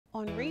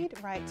On Read,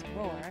 Write,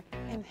 Roar,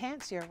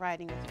 enhance your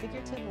writing with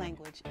figurative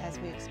language as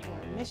we explore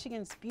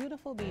Michigan's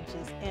beautiful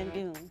beaches and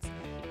dunes.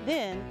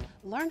 Then,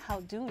 learn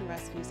how dune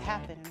rescues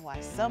happen and why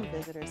some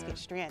visitors get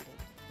stranded.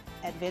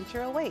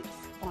 Adventure awaits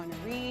on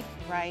Read,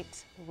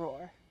 Write,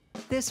 Roar.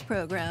 This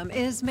program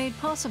is made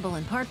possible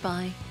in part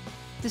by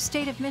the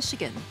state of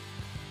Michigan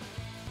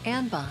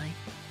and by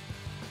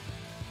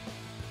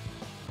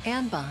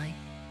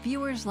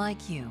viewers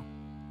like you.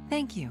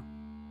 Thank you.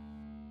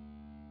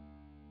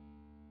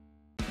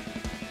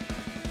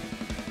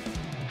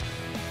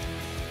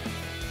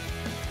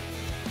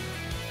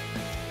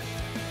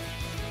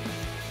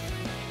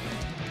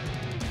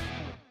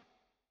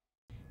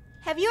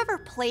 Have you ever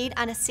played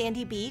on a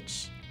sandy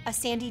beach, a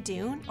sandy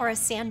dune, or a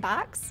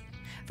sandbox?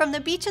 From the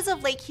beaches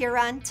of Lake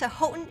Huron to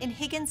Houghton and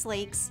Higgins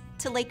Lakes,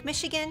 to Lake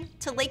Michigan,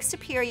 to Lake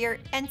Superior,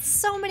 and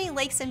so many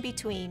lakes in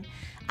between,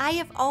 I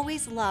have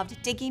always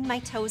loved digging my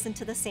toes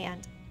into the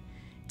sand.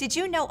 Did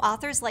you know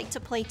authors like to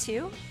play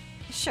too?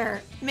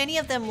 Sure, many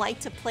of them like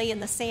to play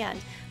in the sand,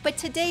 but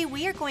today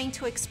we are going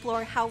to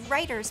explore how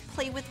writers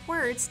play with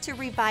words to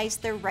revise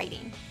their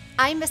writing.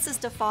 I'm Mrs.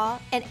 DeFall,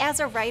 and as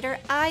a writer,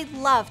 I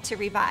love to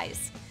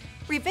revise.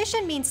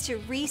 Revision means to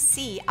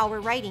re-see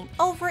our writing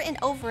over and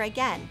over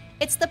again.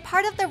 It's the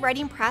part of the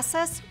writing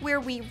process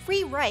where we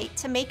rewrite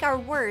to make our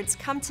words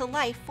come to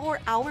life for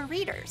our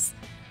readers.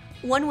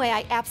 One way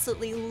I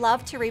absolutely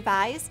love to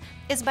revise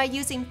is by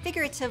using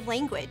figurative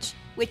language,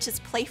 which is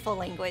playful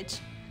language.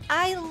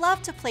 I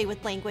love to play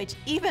with language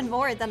even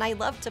more than I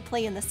love to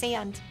play in the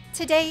sand.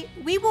 Today,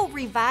 we will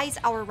revise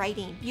our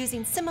writing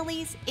using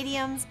similes,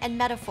 idioms, and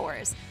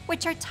metaphors,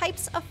 which are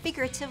types of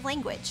figurative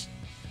language.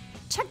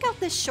 Check out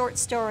this short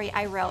story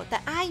I wrote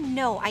that I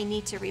know I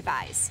need to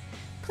revise.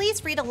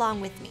 Please read along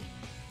with me.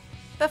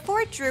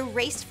 Before Drew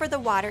raced for the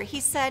water,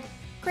 he said,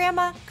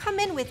 "Grandma, come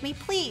in with me,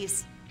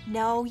 please."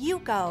 "No, you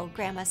go,"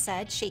 Grandma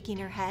said, shaking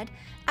her head.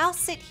 "I'll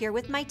sit here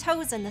with my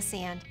toes in the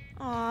sand."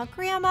 "Aw,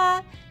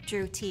 Grandma,"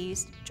 Drew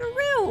teased.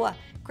 "Drew!"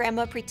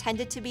 Grandma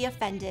pretended to be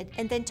offended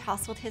and then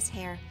tousled his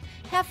hair.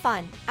 "Have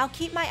fun. I'll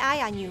keep my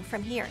eye on you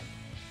from here."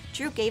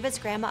 Drew gave his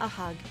grandma a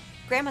hug.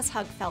 Grandma's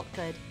hug felt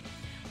good.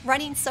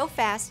 Running so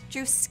fast,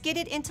 Drew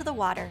skidded into the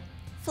water.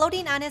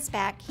 Floating on his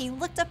back, he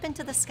looked up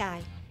into the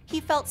sky. He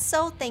felt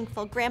so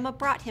thankful Grandma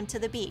brought him to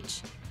the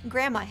beach.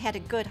 Grandma had a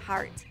good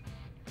heart.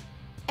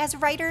 As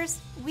writers,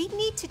 we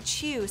need to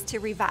choose to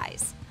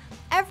revise.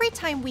 Every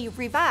time we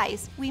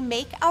revise, we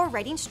make our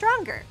writing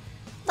stronger.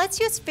 Let's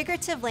use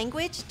figurative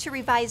language to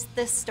revise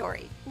this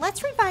story.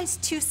 Let's revise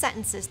 2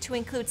 sentences to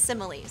include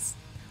similes.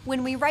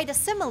 When we write a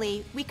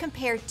simile, we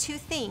compare 2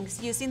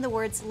 things using the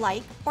words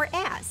like or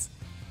as.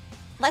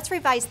 Let's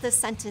revise this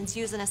sentence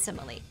using a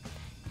simile.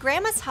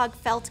 Grandma's hug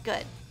felt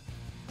good.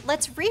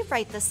 Let's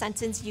rewrite the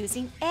sentence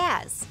using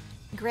as.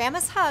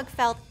 Grandma's hug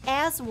felt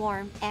as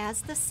warm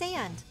as the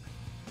sand.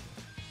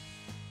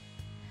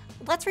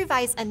 Let's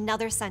revise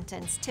another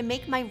sentence to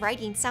make my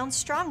writing sound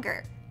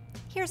stronger.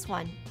 Here's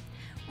one.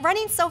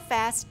 Running so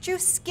fast, Drew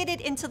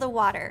skidded into the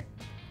water.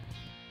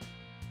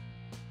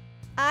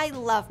 I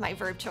love my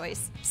verb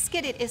choice.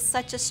 Skidded is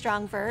such a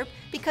strong verb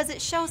because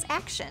it shows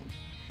action.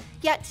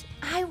 Yet,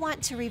 I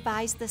want to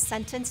revise the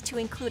sentence to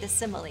include a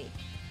simile.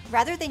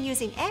 Rather than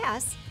using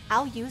as,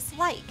 I'll use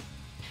like.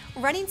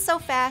 Running so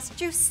fast,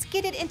 Drew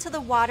skidded into the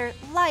water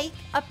like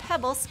a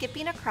pebble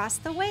skipping across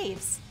the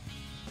waves.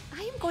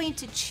 I am going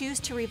to choose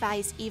to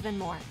revise even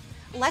more.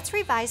 Let's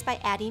revise by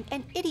adding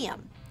an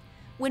idiom.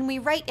 When we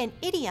write an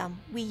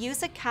idiom, we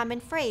use a common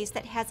phrase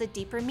that has a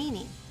deeper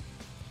meaning.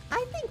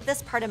 I think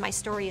this part of my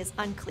story is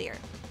unclear.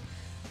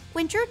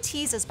 When Drew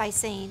teases by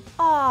saying,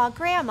 "Aw,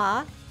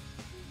 Grandma,"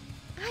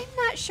 I'm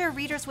not sure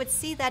readers would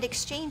see that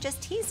exchange as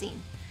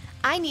teasing.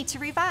 I need to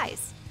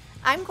revise.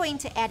 I'm going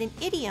to add an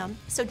idiom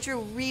so Drew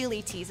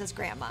really teases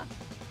Grandma.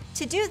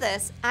 To do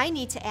this, I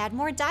need to add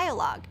more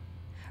dialogue.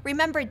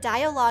 Remember,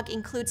 dialogue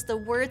includes the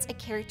words a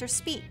character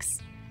speaks.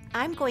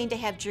 I'm going to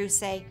have Drew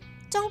say,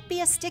 "Don't be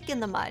a stick in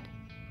the mud."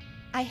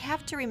 I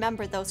have to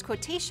remember those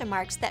quotation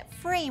marks that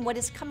frame what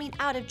is coming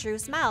out of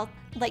Drew's mouth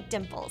like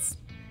dimples.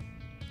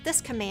 This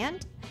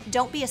command,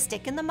 "Don't be a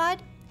stick in the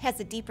mud," has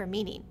a deeper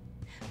meaning.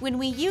 When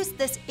we use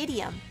this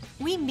idiom,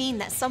 we mean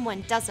that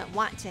someone doesn't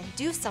want to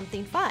do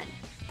something fun.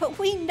 But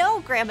we know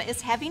Grandma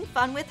is having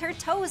fun with her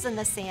toes in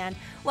the sand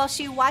while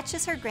she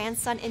watches her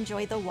grandson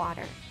enjoy the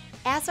water.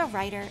 As a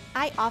writer,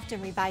 I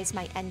often revise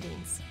my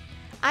endings.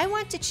 I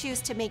want to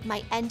choose to make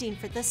my ending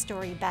for this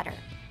story better.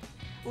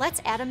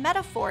 Let's add a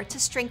metaphor to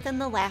strengthen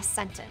the last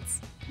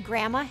sentence.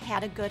 Grandma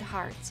had a good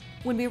heart.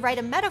 When we write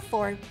a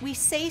metaphor, we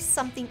say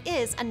something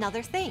is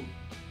another thing.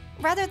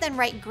 Rather than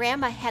write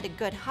Grandma had a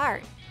good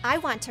heart, I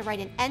want to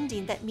write an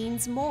ending that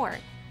means more.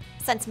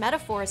 Since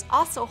metaphors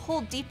also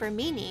hold deeper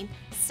meaning,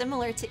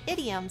 similar to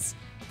idioms,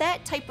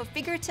 that type of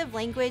figurative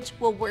language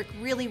will work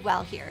really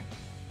well here.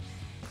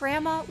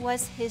 Grandma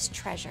was his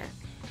treasure.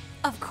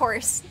 Of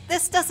course,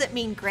 this doesn't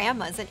mean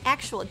Grandma's an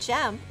actual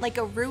gem like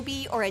a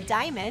ruby or a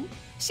diamond.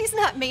 She's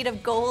not made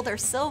of gold or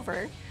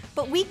silver,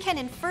 but we can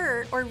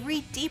infer or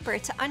read deeper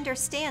to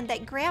understand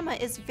that Grandma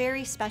is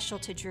very special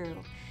to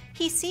Drew.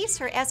 He sees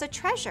her as a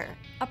treasure,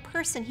 a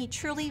person he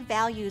truly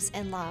values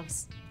and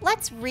loves.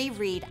 Let's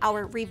reread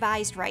our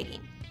revised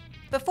writing.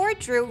 Before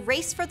Drew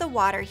raced for the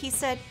water, he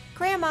said,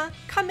 "Grandma,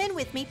 come in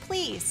with me,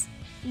 please."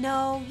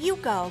 "No, you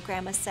go,"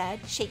 Grandma said,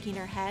 shaking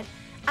her head.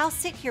 "I'll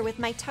sit here with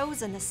my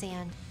toes in the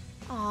sand."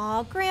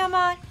 "Aw,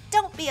 Grandma,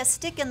 don't be a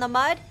stick in the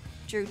mud,"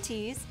 Drew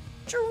teased.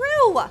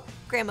 "Drew!"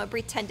 Grandma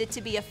pretended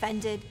to be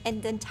offended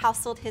and then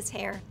tousled his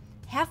hair.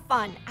 "Have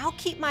fun. I'll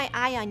keep my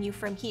eye on you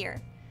from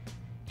here."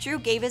 Drew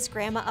gave his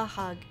grandma a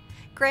hug.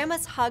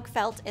 Grandma's hug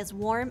felt as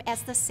warm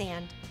as the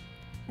sand.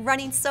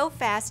 Running so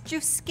fast, Drew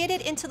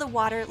skidded into the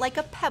water like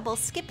a pebble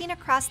skipping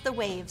across the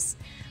waves.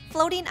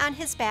 Floating on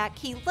his back,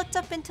 he looked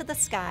up into the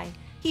sky.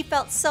 He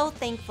felt so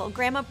thankful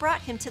Grandma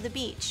brought him to the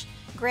beach.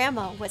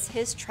 Grandma was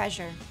his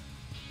treasure.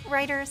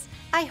 Writers,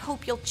 I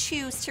hope you'll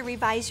choose to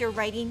revise your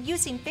writing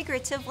using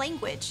figurative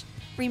language.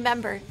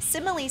 Remember,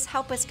 similes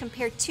help us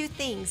compare two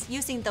things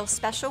using those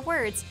special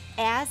words,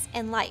 as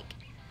and like.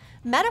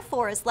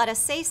 Metaphors let us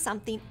say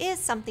something is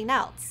something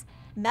else.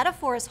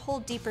 Metaphors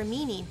hold deeper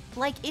meaning,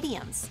 like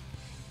idioms.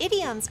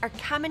 Idioms are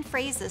common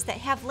phrases that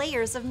have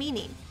layers of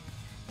meaning.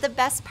 The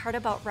best part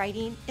about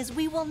writing is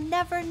we will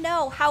never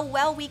know how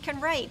well we can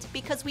write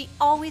because we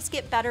always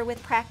get better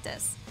with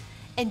practice.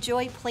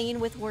 Enjoy playing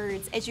with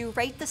words as you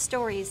write the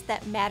stories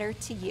that matter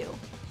to you.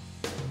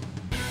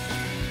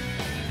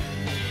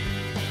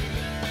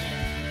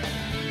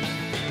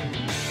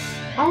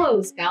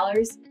 Hello,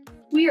 scholars.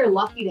 We are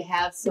lucky to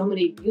have so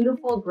many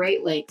beautiful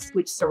Great Lakes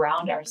which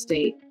surround our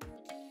state.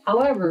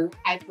 However,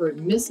 I've heard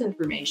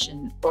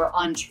misinformation or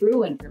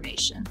untrue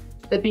information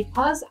that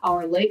because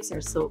our lakes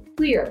are so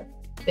clear,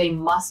 they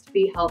must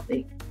be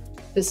healthy.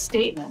 This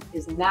statement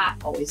is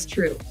not always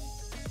true.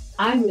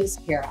 I'm Miss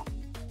Kara.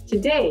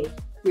 Today,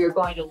 we are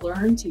going to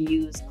learn to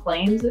use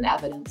claims and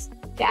evidence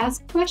to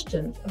ask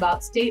questions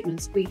about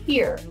statements we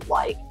hear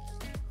like,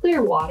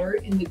 clear water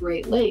in the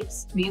Great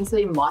Lakes means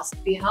they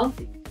must be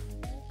healthy.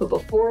 But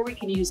before we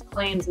can use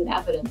claims and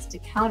evidence to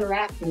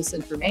counteract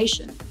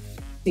misinformation,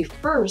 we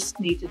first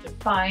need to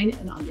define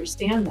and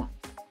understand them.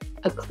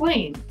 A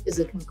claim is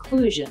a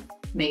conclusion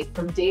made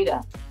from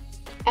data.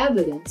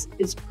 Evidence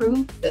is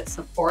proof that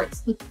supports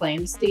the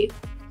claim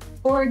statement.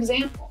 For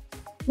example,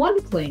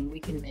 one claim we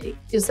can make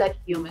is that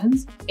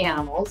humans,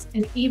 animals,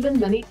 and even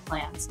many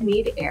plants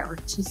need air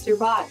to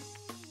survive.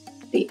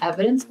 The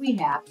evidence we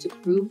have to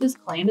prove this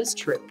claim is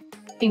true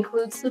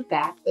includes the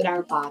fact that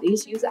our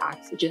bodies use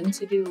oxygen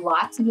to do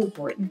lots of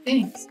important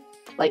things,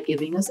 like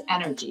giving us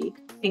energy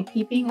and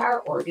keeping our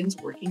organs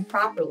working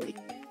properly.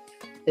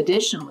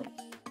 Additionally,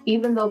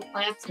 even though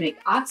plants make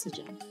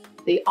oxygen,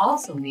 they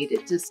also need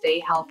it to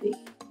stay healthy.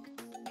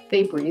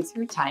 They breathe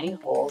through tiny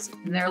holes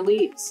in their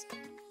leaves.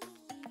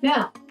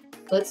 Now,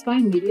 let's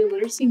find Media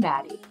Literacy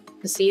Maddie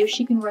to see if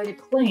she can write a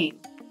claim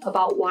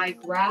about why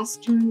grass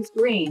turns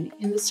green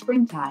in the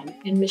springtime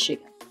in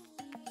Michigan.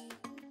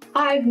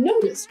 I've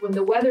noticed when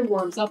the weather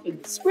warms up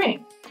in the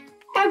spring,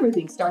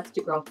 everything starts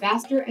to grow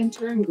faster and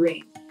turn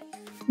green.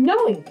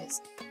 Knowing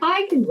this,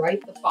 I can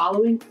write the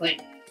following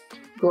claim.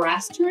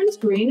 Grass turns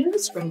green in the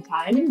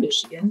springtime in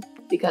Michigan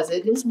because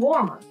it is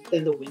warmer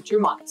than the winter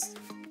months.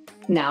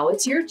 Now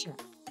it's your turn.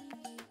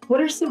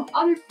 What are some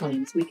other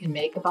claims we can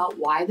make about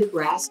why the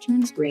grass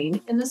turns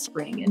green in the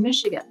spring in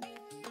Michigan?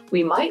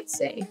 We might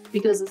say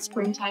because the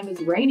springtime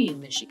is rainy in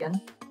Michigan,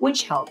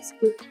 which helps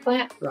with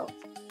plant growth.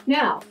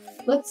 Now,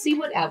 let's see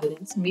what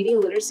evidence Media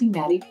Literacy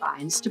Maddie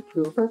finds to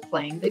prove her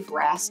claim that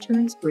grass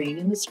turns green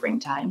in the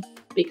springtime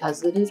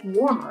because it is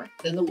warmer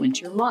than the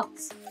winter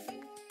months.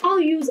 I'll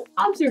use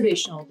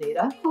observational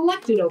data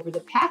collected over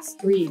the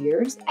past 3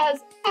 years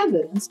as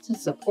evidence to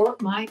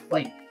support my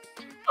claim.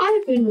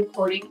 I've been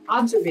recording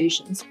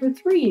observations for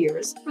 3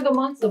 years for the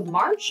months of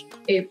March,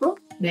 April,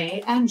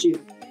 May, and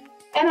June.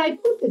 And I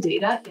put the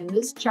data in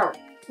this chart.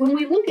 When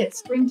we look at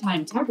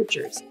springtime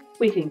temperatures,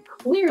 we can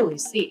clearly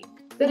see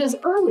that as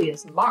early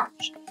as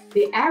March,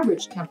 the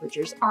average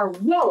temperatures are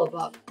well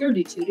above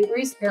 32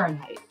 degrees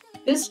Fahrenheit.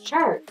 This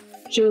chart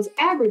shows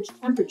average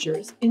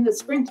temperatures in the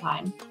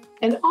springtime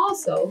and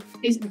also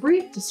a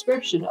brief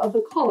description of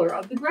the color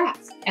of the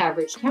grass.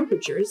 Average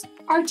temperatures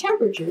are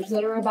temperatures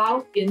that are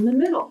about in the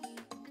middle,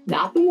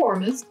 not the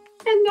warmest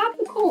and not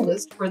the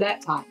coldest for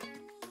that time.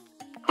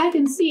 I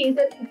can see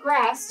that the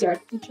grass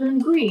starts to turn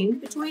green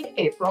between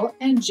April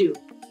and June.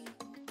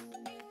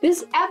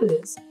 This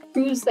evidence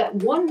proves that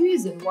one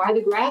reason why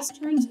the grass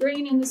turns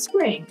green in the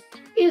spring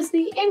is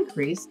the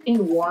increase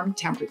in warm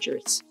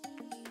temperatures.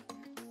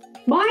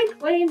 My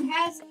claim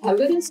has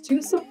evidence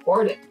to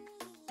support it.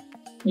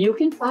 You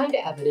can find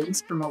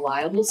evidence from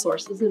reliable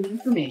sources of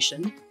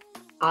information,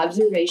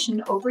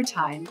 observation over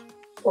time,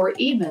 or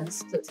even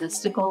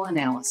statistical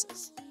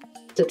analysis.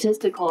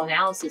 Statistical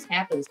analysis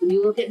happens when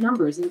you look at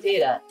numbers and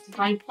data to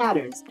find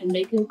patterns and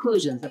make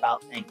conclusions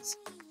about things.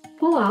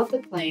 Pull out the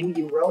claim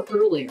you wrote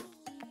earlier.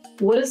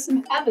 What is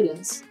some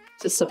evidence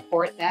to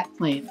support that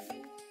claim?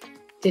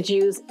 Did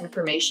you use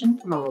information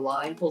from a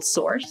reliable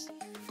source?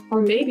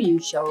 Or maybe you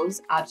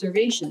chose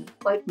observation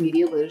like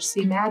Media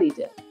Literacy Maddie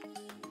did.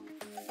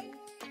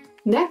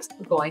 Next,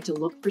 we're going to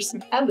look for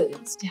some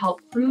evidence to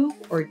help prove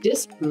or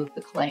disprove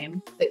the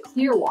claim that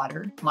clear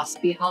water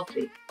must be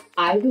healthy.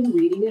 I've been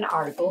reading an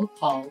article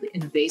called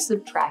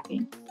Invasive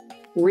Tracking: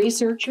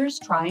 Researchers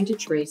Trying to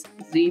Trace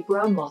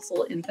Zebra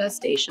Mussel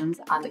Infestations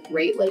on the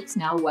Great Lakes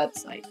Now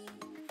website.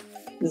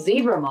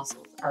 Zebra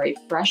mussels are a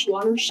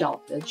freshwater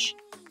shellfish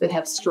that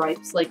have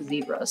stripes like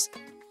zebras.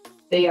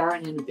 They are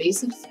an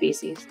invasive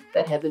species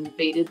that have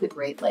invaded the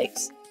Great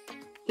Lakes.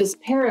 This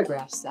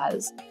paragraph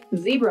says,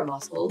 zebra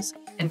mussels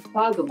and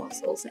quagga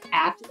mussels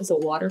act as a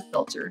water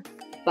filter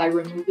by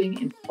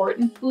removing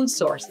important food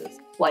sources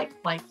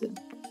like plankton.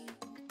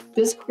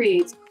 This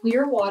creates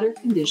clear water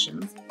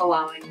conditions,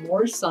 allowing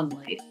more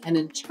sunlight and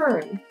in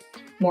turn,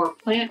 more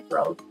plant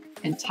growth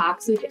and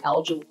toxic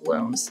algal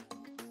blooms.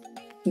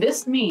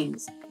 This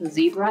means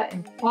zebra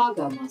and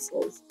quagga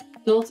mussels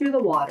filter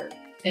the water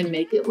and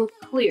make it look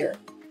clear,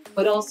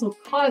 but also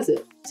cause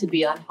it to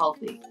be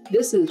unhealthy.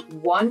 This is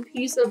one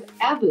piece of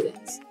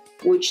evidence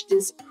which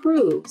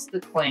disproves the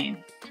claim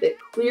that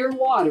clear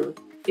water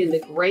in the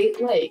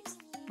Great Lakes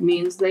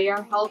means they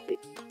are healthy.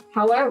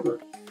 However,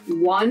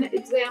 one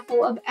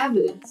example of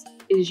evidence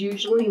is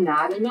usually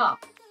not enough.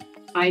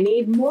 I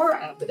need more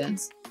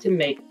evidence to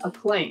make a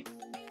claim.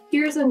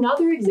 Here's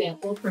another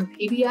example from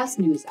PBS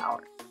NewsHour.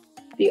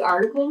 The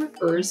article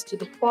refers to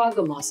the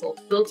quagga mussel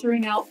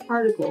filtering out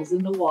particles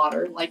in the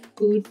water like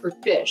food for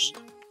fish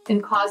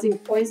and causing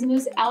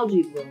poisonous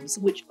algae blooms,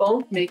 which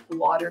both make the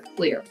water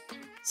clear.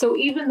 So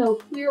even though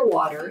clear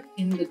water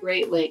in the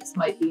Great Lakes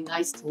might be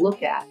nice to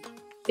look at,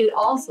 it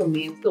also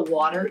means the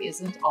water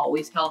isn't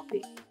always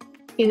healthy.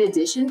 In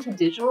addition to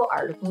digital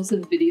articles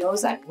and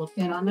videos I've looked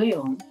at on my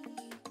own,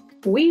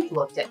 we've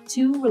looked at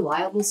two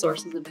reliable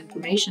sources of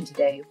information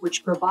today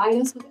which provide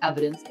us with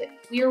evidence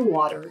that clear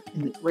water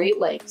in the Great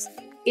Lakes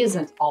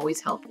isn't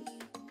always healthy.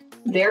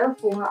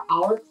 Therefore,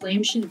 our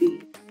claim should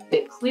be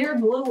that clear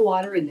blue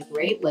water in the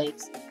Great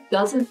Lakes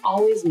doesn't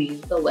always mean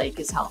the lake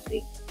is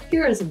healthy.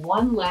 Here is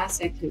one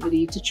last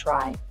activity to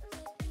try.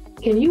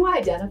 Can you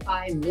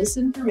identify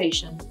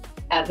misinformation,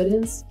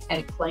 evidence,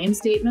 and claim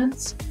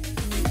statements?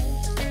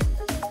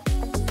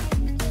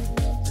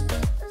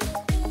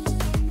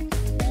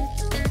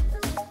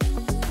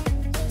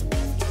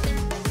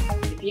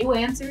 If you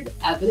answered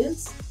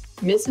evidence,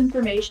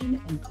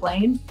 misinformation, and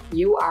claim,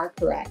 you are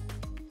correct.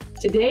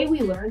 Today, we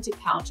learned to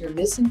counter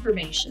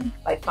misinformation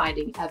by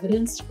finding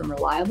evidence from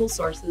reliable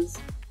sources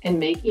and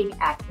making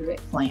accurate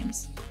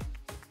claims.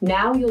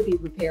 Now you'll be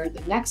prepared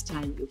the next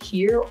time you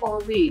hear or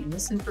read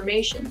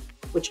misinformation,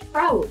 which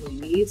probably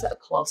needs a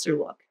closer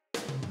look.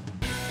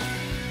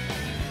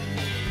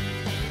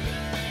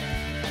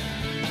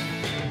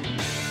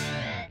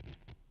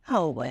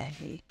 No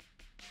way.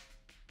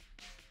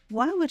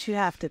 Why would you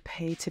have to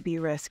pay to be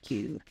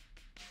rescued?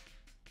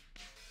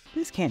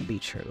 This can't be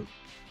true.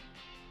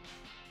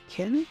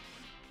 Can it?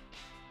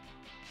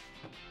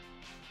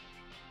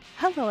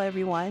 Hello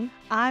everyone,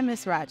 I'm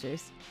Miss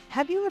Rogers.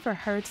 Have you ever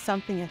heard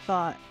something and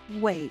thought,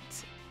 wait,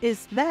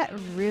 is that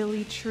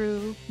really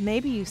true?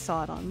 Maybe you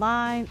saw it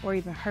online or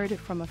even heard it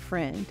from a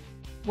friend.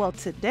 Well,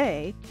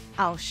 today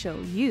I'll show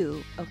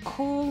you a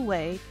cool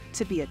way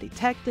to be a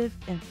detective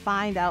and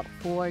find out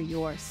for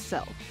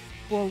yourself.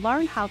 We'll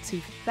learn how to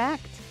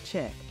fact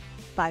check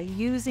by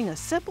using a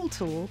simple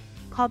tool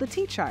called a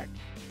T-chart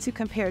to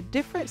compare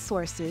different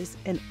sources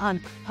and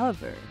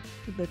uncover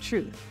the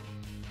truth.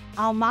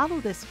 I'll model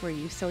this for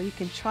you so you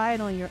can try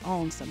it on your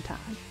own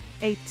sometime.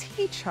 A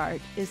T-chart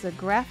is a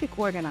graphic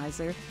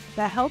organizer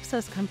that helps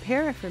us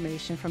compare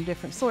information from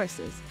different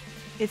sources.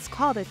 It's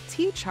called a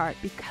T-chart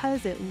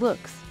because it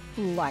looks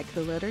like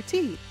the letter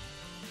T.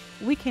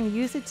 We can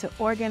use it to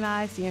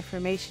organize the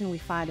information we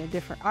find in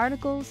different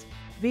articles,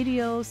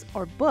 videos,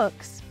 or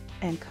books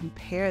and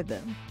compare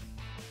them.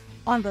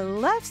 On the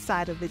left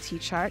side of the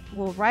T-chart,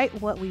 we'll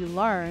write what we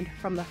learned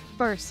from the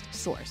first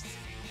source.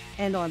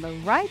 And on the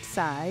right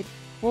side,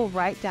 we'll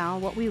write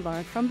down what we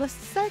learned from the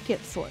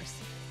second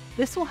source.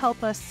 This will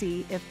help us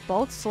see if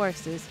both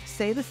sources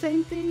say the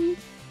same thing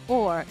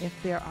or if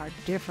there are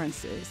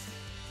differences.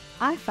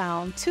 I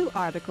found two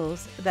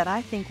articles that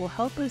I think will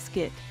help us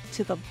get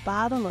to the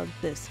bottom of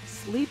this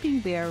sleeping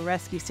bear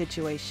rescue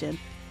situation.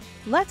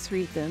 Let's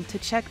read them to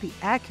check the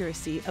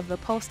accuracy of the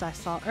post I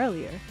saw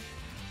earlier.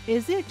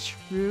 Is it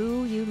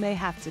true you may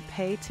have to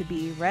pay to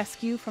be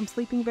rescued from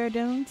sleeping bear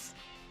dunes?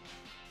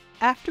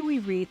 After we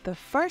read the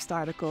first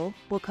article,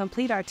 we'll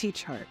complete our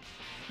T-chart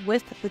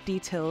with the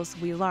details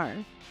we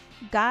learn.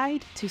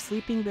 Guide to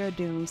Sleeping Bear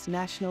Dunes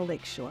National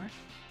Lakeshore.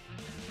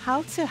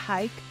 How to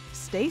hike,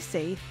 stay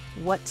safe,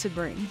 what to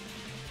bring.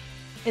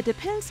 It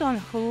depends on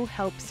who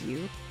helps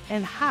you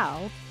and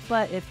how,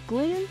 but if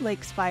Glen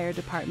Lake's Fire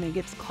Department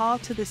gets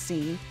called to the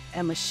scene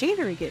and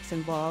machinery gets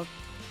involved,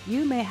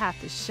 you may have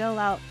to shell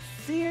out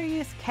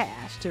serious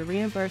cash to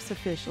reimburse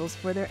officials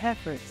for their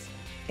efforts.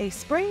 A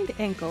sprained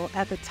ankle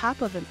at the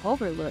top of an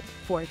overlook,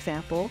 for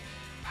example,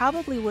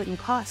 probably wouldn't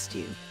cost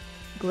you,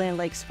 Glen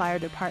Lake's Fire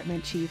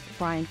Department Chief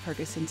Brian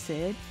Ferguson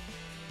said.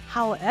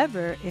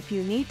 However, if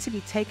you need to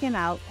be taken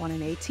out on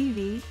an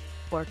ATV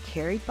or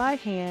carried by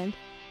hand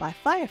By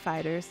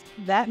firefighters,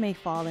 that may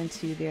fall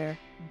into their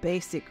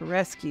basic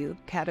rescue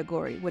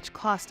category, which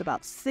cost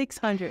about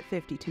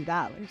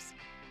 $652.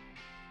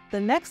 The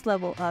next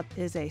level up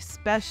is a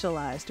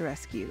specialized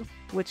rescue,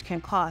 which can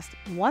cost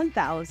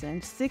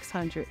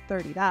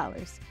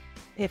 $1,630.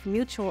 If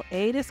mutual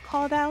aid is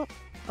called out,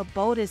 a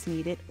boat is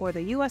needed, or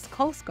the U.S.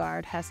 Coast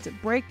Guard has to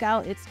break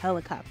out its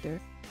helicopter,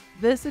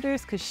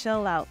 visitors could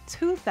shell out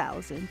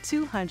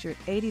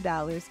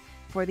 $2,280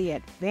 for the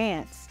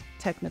advanced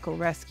technical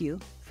rescue,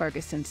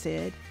 Ferguson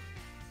said.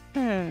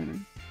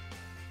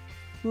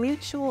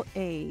 Mutual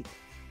aid.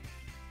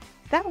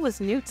 That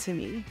was new to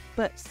me,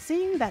 but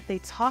seeing that they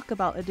talk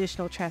about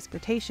additional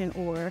transportation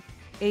or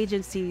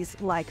agencies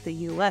like the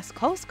U.S.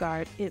 Coast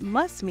Guard, it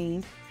must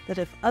mean that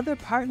if other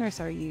partners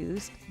are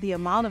used, the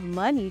amount of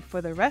money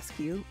for the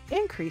rescue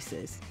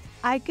increases.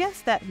 I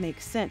guess that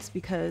makes sense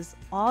because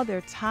all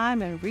their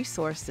time and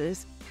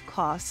resources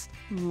cost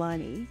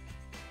money.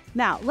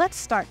 Now, let's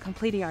start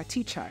completing our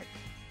T-chart.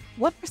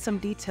 What are some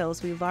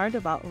details we learned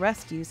about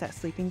rescues at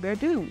Sleeping Bear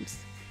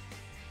Dunes?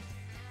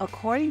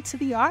 According to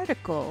the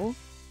article,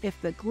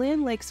 if the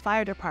Glen Lakes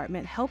Fire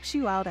Department helps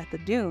you out at the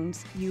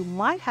dunes, you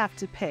might have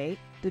to pay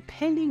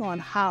depending on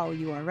how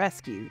you are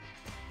rescued.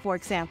 For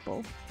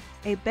example,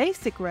 a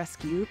basic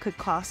rescue could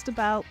cost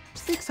about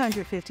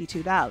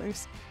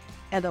 $652,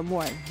 and a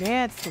more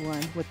advanced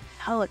one with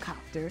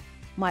helicopter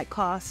might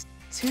cost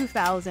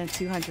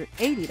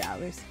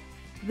 $2,280.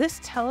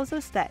 This tells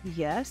us that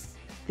yes,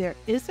 there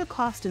is a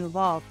cost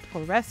involved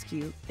for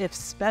rescue if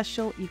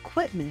special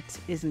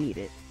equipment is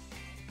needed.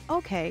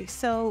 Okay,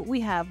 so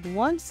we have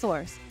one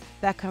source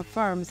that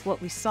confirms what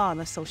we saw in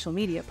the social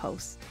media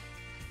post.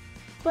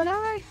 But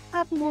I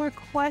have more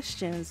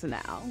questions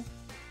now.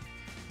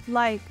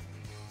 Like,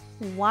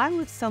 why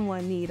would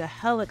someone need a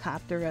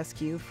helicopter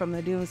rescue from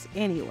the dunes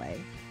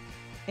anyway?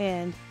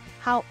 And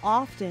how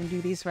often do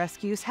these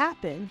rescues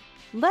happen?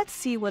 Let's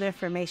see what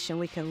information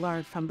we can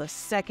learn from the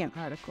second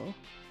article.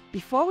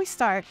 Before we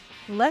start,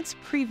 let's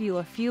preview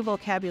a few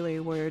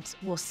vocabulary words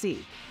we'll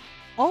see.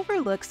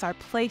 Overlooks are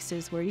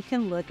places where you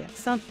can look at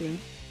something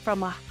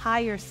from a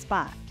higher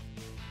spot.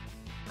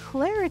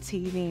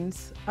 Clarity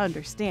means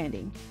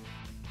understanding.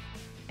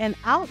 An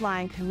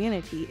outlying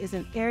community is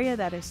an area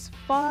that is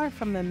far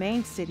from the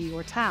main city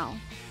or town.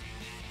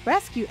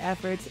 Rescue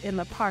efforts in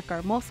the park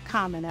are most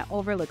common at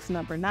overlooks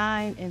number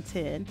 9 and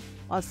 10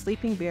 on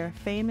Sleeping Bear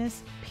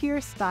famous Pier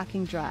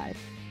Stocking Drive,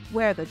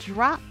 where the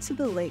drop to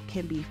the lake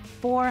can be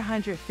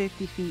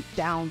 450 feet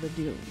down the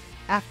dune.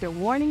 After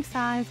warning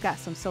signs got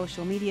some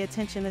social media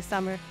attention this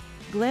summer,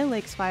 Glen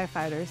Lakes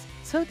firefighters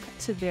took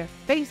to their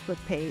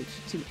Facebook page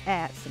to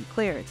add some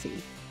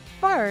clarity.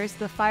 First,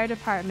 the fire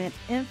department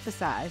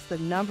emphasized the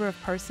number of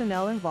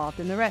personnel involved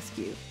in the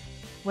rescue.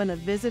 When a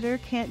visitor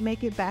can't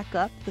make it back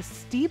up the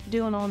steep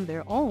dune on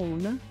their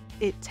own,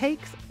 it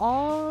takes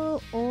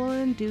all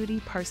on-duty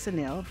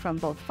personnel from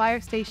both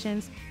fire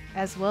stations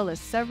as well as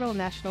several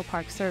National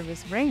Park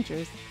Service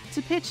rangers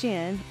to pitch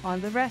in on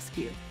the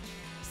rescue.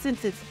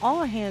 Since it's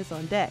all hands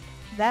on deck,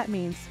 that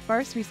means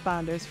first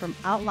responders from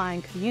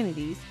outlying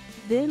communities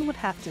then would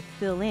have to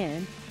fill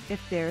in if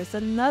there is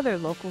another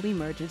local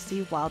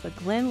emergency while the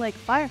Glen Lake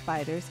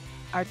firefighters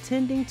are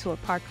tending to a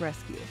park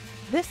rescue.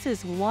 This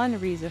is one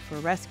reason for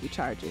rescue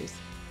charges,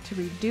 to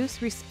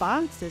reduce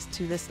responses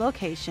to this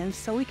location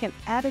so we can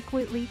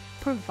adequately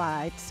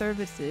provide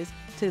services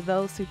to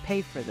those who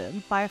pay for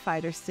them,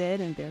 firefighters said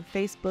in their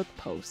Facebook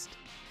post.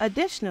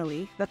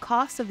 Additionally, the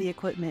cost of the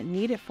equipment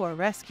needed for a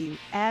rescue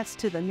adds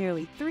to the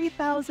nearly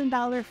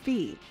 $3,000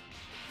 fee.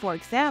 For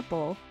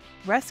example,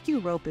 rescue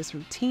rope is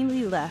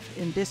routinely left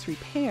in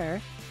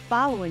disrepair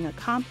following a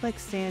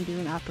complex sand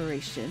dune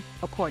operation,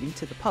 according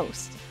to the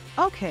post.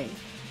 Okay,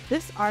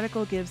 this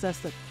article gives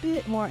us a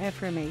bit more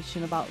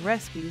information about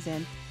rescues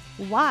and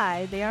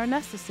why they are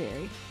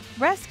necessary.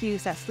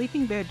 Rescues at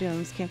Sleeping Bear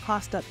Dunes can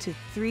cost up to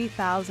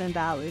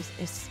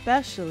 $3,000,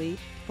 especially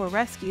for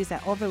rescues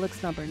at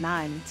overlooks number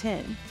 9 and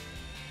 10.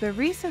 The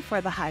reason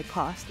for the high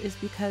cost is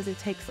because it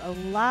takes a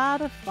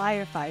lot of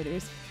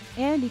firefighters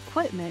and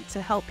equipment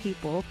to help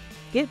people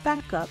get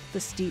back up the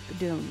steep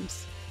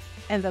dunes.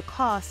 And the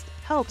cost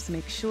helps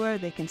make sure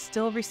they can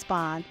still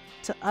respond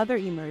to other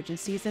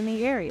emergencies in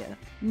the area.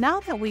 Now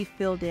that we've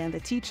filled in the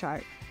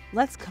T-chart,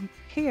 let's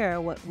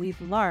compare what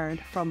we've learned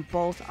from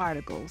both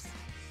articles.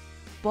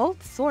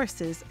 Both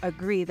sources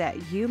agree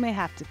that you may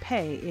have to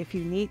pay if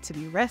you need to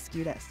be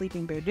rescued at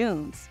Sleeping Bear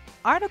Dunes.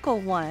 Article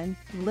 1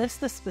 lists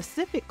the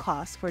specific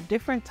costs for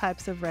different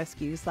types of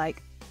rescues,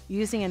 like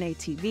using an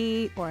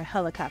ATV or a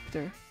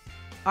helicopter.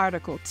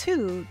 Article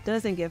 2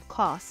 doesn't give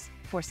costs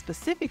for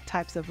specific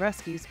types of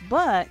rescues,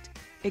 but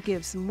it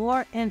gives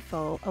more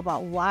info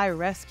about why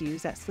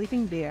rescues at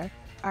Sleeping Bear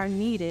are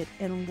needed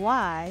and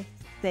why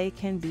they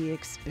can be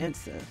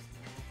expensive.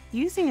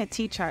 Using a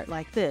T-chart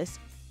like this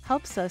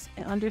helps us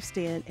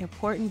understand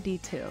important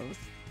details.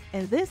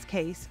 In this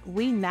case,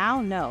 we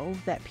now know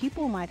that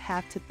people might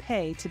have to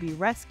pay to be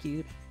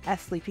rescued at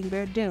Sleeping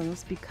Bear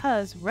Dunes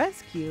because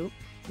rescue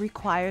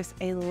requires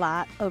a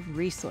lot of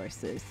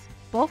resources.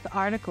 Both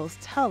articles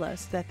tell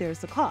us that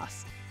there's a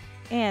cost.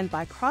 And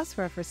by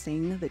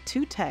cross-referencing the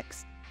two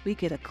texts, we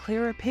get a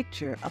clearer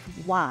picture of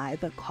why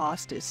the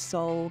cost is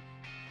so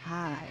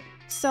high.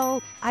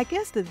 So I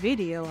guess the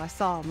video I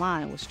saw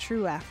online was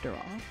true after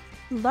all.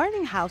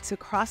 Learning how to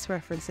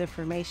cross-reference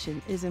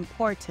information is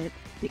important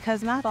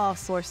because not all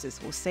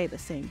sources will say the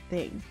same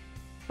thing.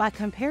 By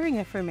comparing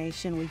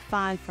information we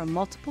find from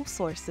multiple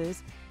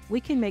sources,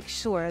 we can make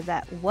sure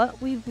that what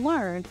we've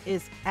learned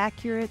is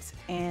accurate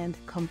and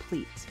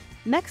complete.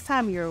 Next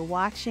time you're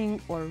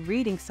watching or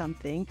reading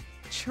something,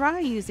 try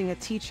using a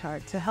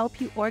T-chart to help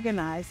you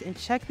organize and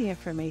check the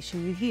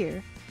information you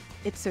hear.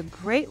 It's a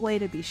great way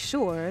to be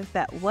sure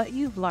that what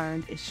you've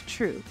learned is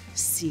true.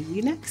 See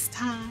you next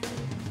time.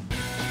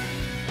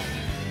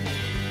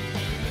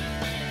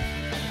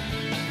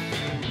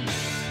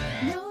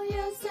 Know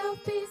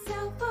yourself, be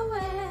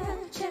self-aware.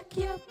 Check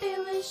your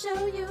feelings,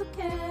 show you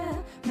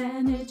care.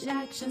 Manage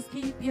actions,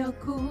 keep your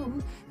cool.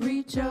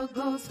 Reach your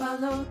goals,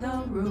 follow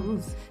the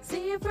rules.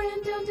 See a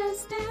friend,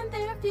 understand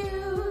their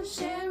view.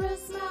 Share a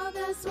smile,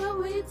 that's what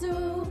we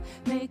do.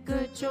 Make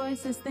good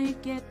choices,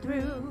 think it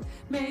through.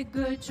 Make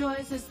good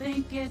choices,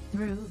 think it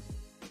through.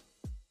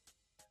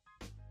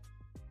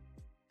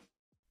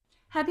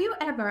 Have you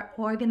ever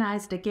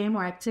organized a game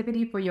or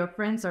activity for your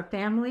friends or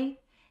family?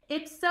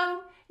 If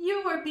so,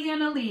 you were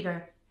being a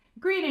leader.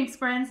 Greetings,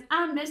 friends.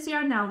 I'm Miss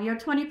Yarnell, your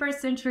 21st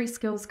Century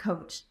Skills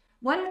Coach.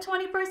 What are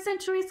 21st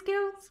century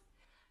skills?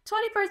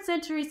 21st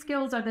century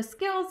skills are the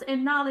skills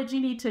and knowledge you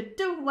need to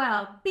do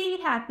well, be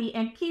happy,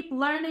 and keep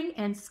learning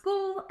in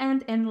school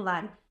and in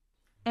life.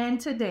 And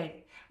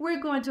today,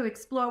 we're going to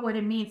explore what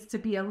it means to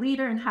be a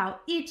leader and how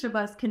each of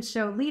us can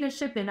show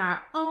leadership in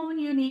our own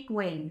unique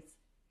ways.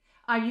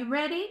 Are you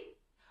ready?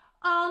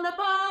 All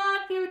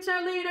aboard,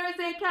 future leaders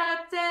and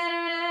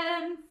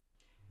captains!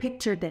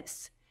 Picture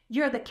this.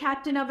 You're the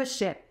captain of a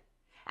ship.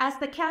 As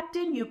the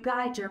captain, you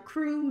guide your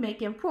crew,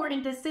 make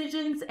important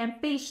decisions, and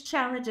face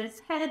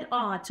challenges head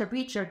on to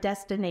reach your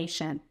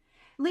destination.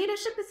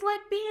 Leadership is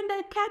like being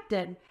the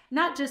captain,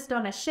 not just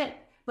on a ship,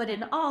 but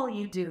in all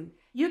you do.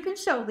 You can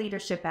show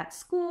leadership at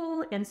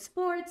school, in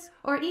sports,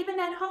 or even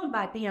at home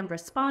by being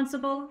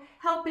responsible,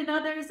 helping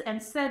others,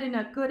 and setting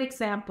a good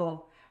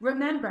example.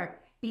 Remember,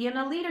 being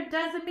a leader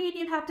doesn't mean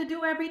you have to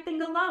do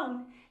everything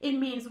alone. It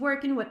means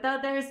working with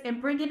others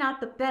and bringing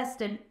out the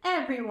best in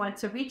everyone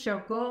to reach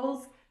your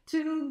goals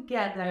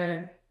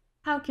together.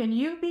 How can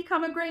you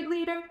become a great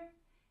leader?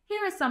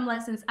 Here are some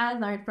lessons I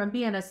learned from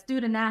being a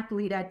student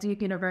athlete at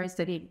Duke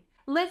University.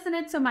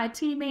 Listening to my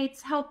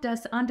teammates helped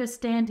us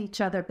understand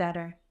each other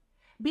better.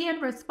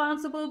 Being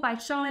responsible by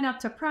showing up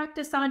to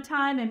practice on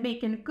time and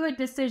making good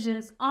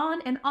decisions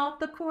on and off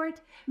the court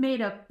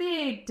made a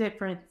big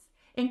difference.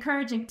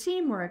 Encouraging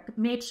teamwork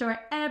made sure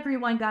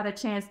everyone got a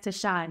chance to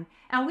shine,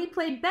 and we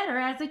played better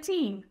as a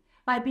team.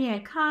 By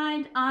being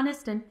kind,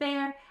 honest, and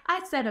fair,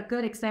 I set a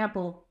good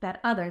example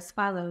that others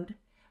followed.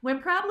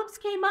 When problems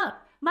came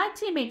up, my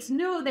teammates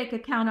knew they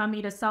could count on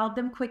me to solve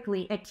them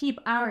quickly and keep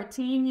our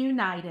team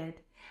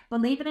united.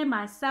 Believing in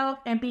myself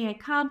and being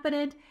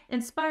confident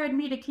inspired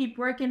me to keep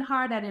working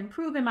hard at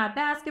improving my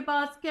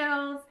basketball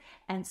skills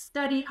and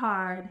study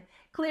hard.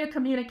 Clear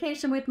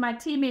communication with my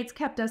teammates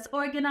kept us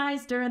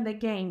organized during the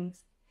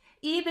games.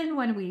 Even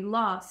when we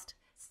lost,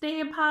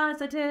 staying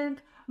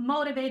positive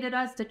motivated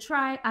us to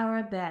try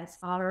our best.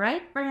 All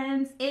right,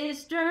 friends,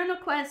 it's Journal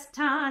Quest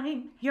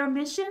time. Your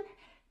mission?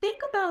 Think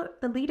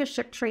about the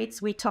leadership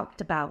traits we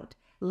talked about.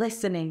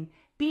 Listening,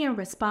 being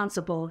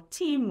responsible,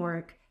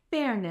 teamwork,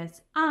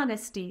 fairness,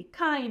 honesty,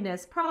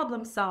 kindness,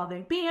 problem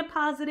solving, being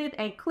positive,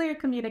 and clear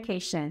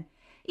communication.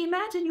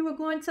 Imagine you were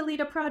going to lead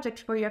a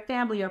project for your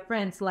family or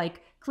friends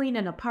like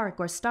cleaning a park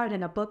or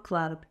starting a book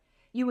club.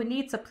 You would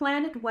need to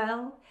plan it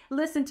well,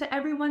 listen to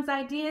everyone's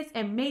ideas,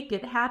 and make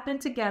it happen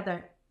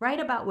together. Write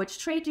about which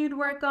trait you'd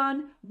work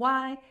on,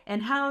 why,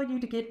 and how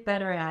you'd get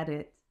better at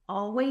it.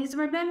 Always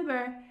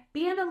remember,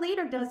 being a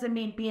leader doesn't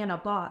mean being a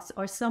boss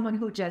or someone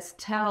who just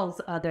tells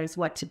others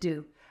what to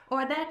do,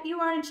 or that you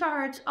are in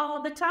charge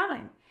all the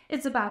time.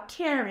 It's about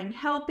caring,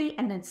 helping,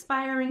 and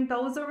inspiring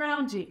those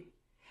around you.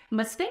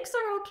 Mistakes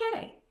are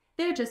okay.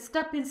 They're just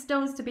stepping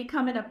stones to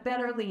becoming a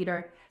better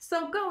leader.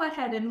 So go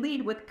ahead and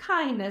lead with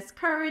kindness,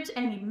 courage,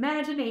 and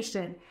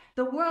imagination.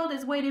 The world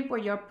is waiting for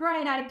your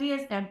bright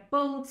ideas and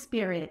bold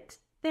spirit.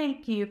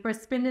 Thank you for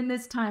spending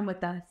this time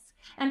with us.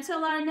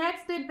 Until our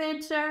next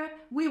adventure,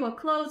 we will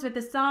close with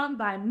a song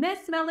by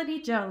Miss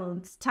Melody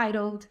Jones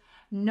titled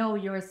Know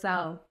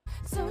Yourself.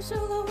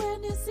 Social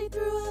awareness, see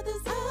through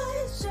others'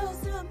 eyes. Show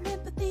some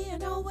empathy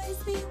and always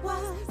be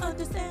wise.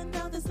 Understand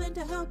others, lend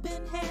a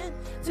helping hand.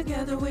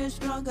 Together we're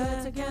stronger,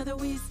 together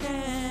we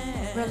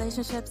stand.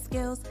 Relationship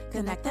skills,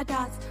 connect the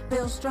dots.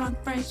 Build strong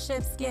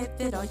friendships, give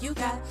it all you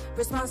got.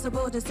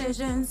 Responsible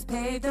decisions,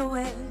 pave the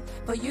way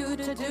for you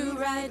to do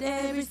right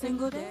every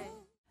single day.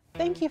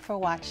 Thank you for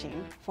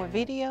watching. For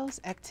videos,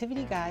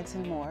 activity guides,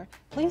 and more,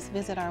 please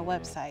visit our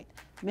website,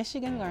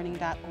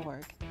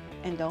 michiganlearning.org.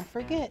 And don't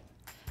forget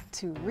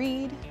to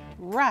read,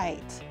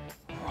 write,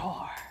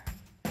 roar.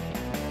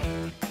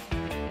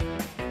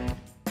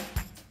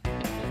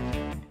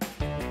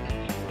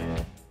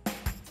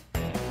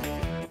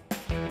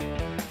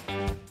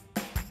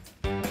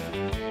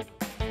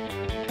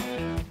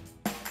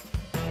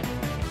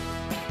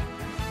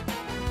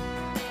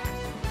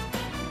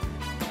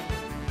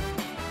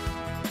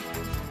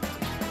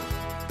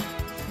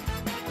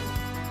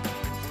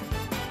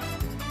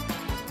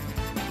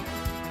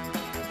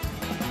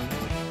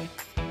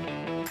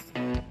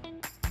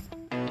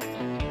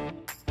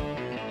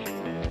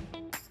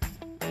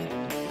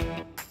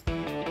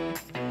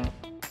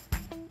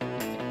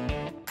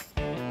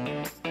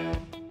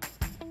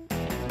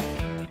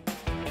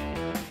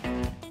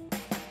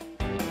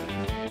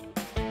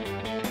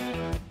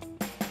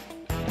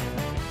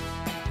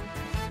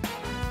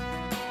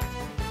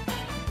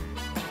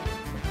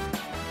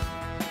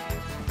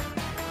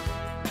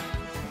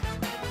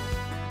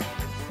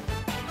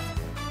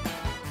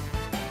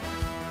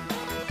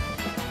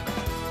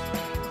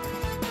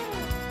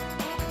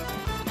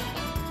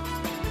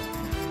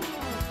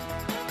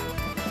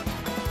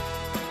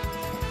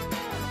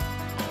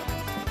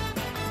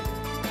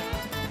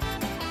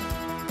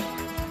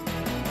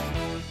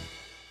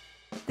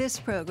 This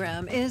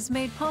program is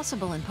made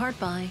possible in part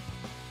by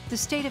the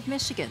state of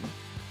Michigan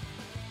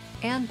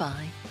and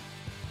by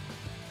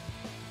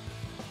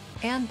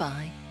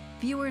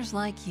viewers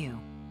like you.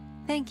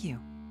 Thank you.